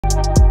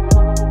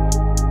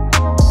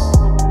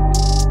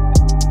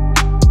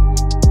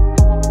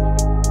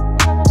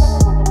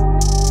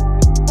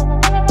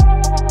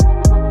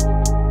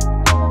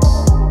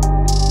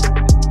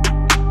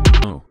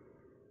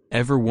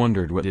Ever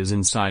wondered what is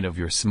inside of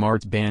your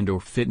smart band or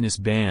fitness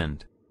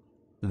band?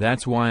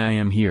 That's why I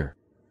am here.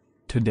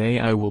 Today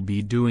I will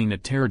be doing a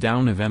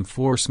teardown of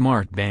M4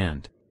 smart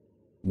band,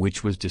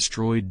 which was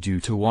destroyed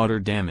due to water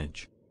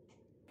damage.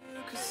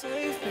 You could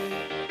save me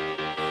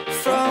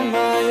from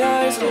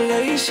my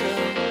isolation.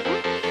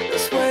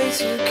 It's way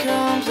too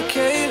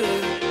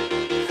complicated.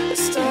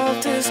 Let's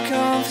stop this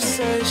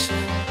conversation.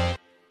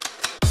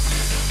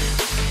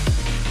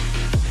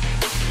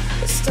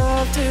 Let's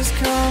stop this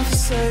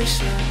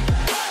conversation.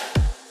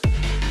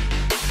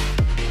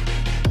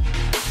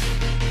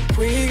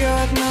 We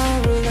got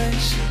no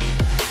relation.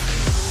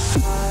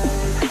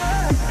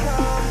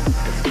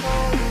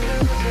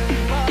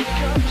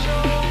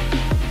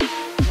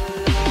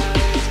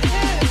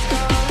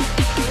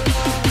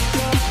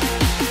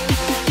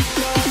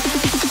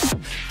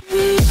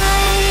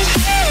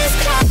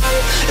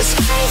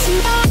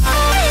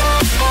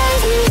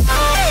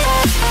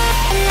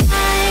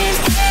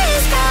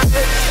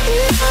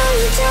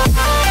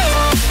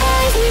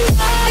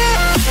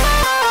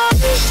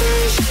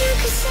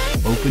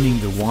 Opening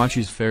the watch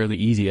is fairly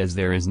easy as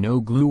there is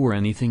no glue or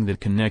anything that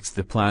connects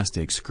the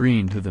plastic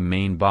screen to the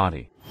main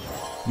body.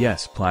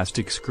 Yes,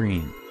 plastic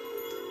screen.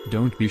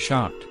 Don't be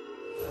shocked.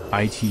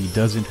 IT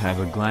doesn't have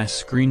a glass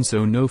screen,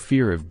 so no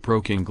fear of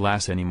broken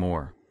glass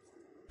anymore.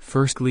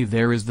 Firstly,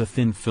 there is the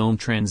thin film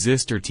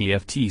transistor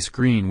TFT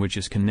screen which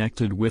is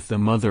connected with the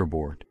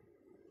motherboard.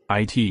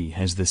 IT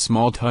has the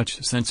small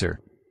touch sensor.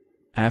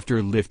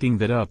 After lifting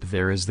that up,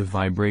 there is the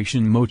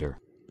vibration motor,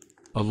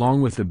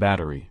 along with the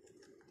battery.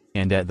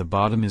 And at the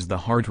bottom is the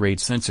heart rate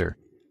sensor.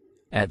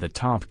 At the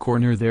top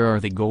corner there are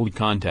the gold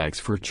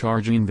contacts for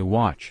charging the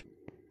watch.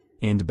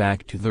 And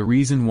back to the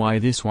reason why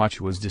this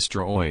watch was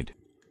destroyed.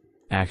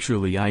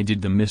 Actually, I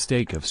did the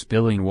mistake of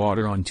spilling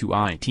water onto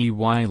IT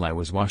while I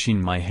was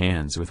washing my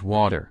hands with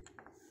water.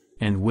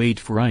 And wait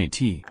for IT.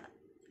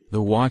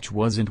 The watch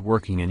wasn't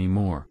working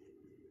anymore.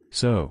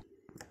 So,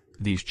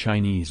 these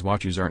Chinese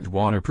watches aren't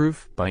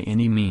waterproof by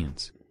any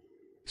means.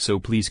 So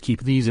please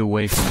keep these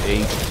away from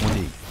age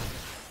 20.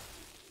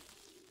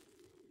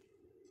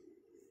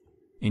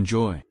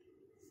 Enjoy.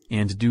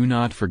 And do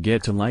not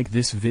forget to like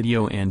this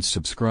video and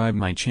subscribe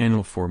my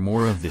channel for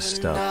more of this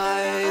stuff. The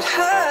night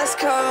has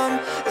come,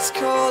 it's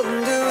cold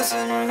and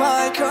losing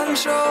my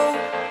control.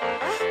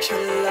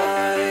 Your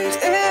light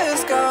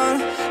is gone,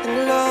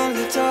 and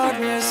lonely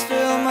darkness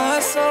fill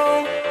my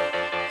soul.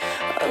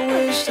 I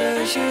wish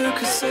that you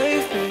could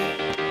save me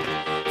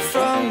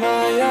from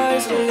my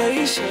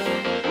isolation.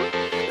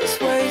 It's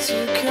way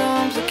too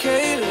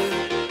complicated.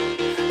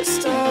 Let's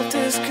stop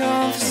this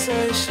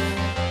conversation.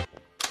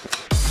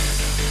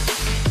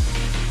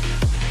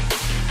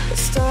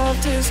 Stop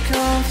this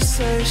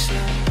conversation.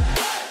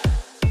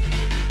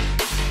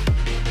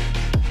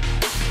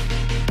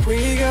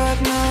 We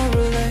got no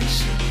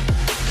relation.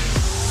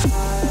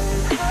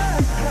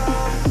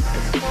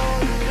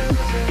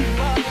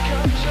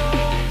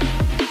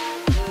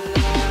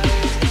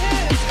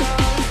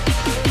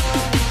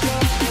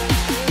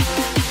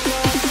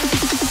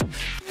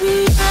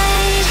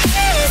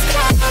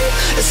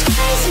 It's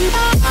crazy.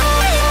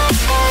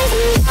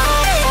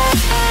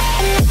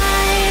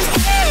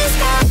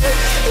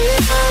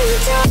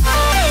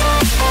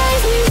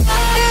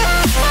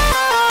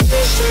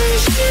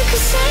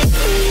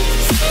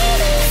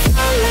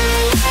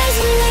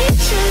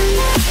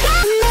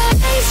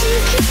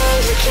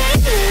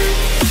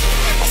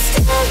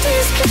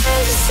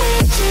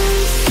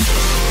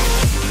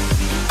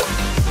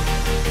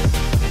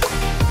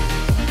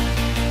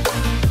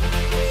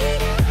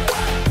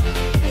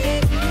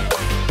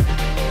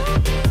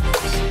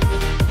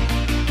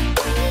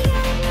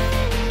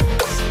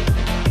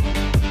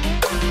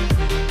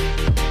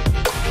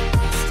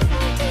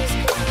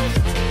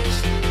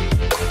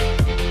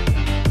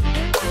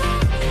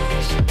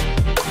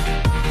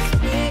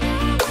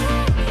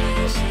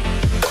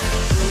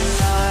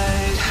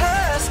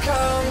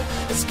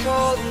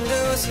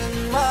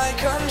 Losing my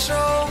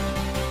control.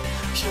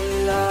 Your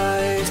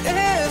light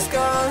is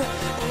gone,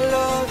 and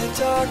lonely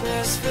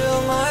darkness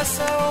fill my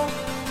soul.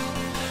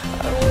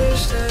 I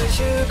wish that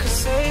you could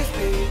save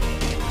me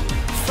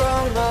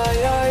from my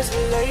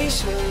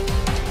isolation.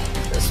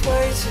 It's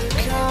way too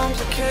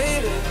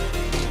complicated.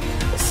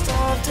 Let's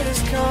stop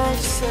this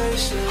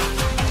conversation.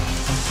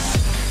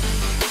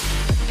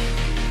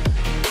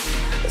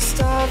 Let's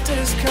stop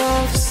this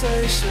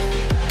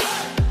conversation.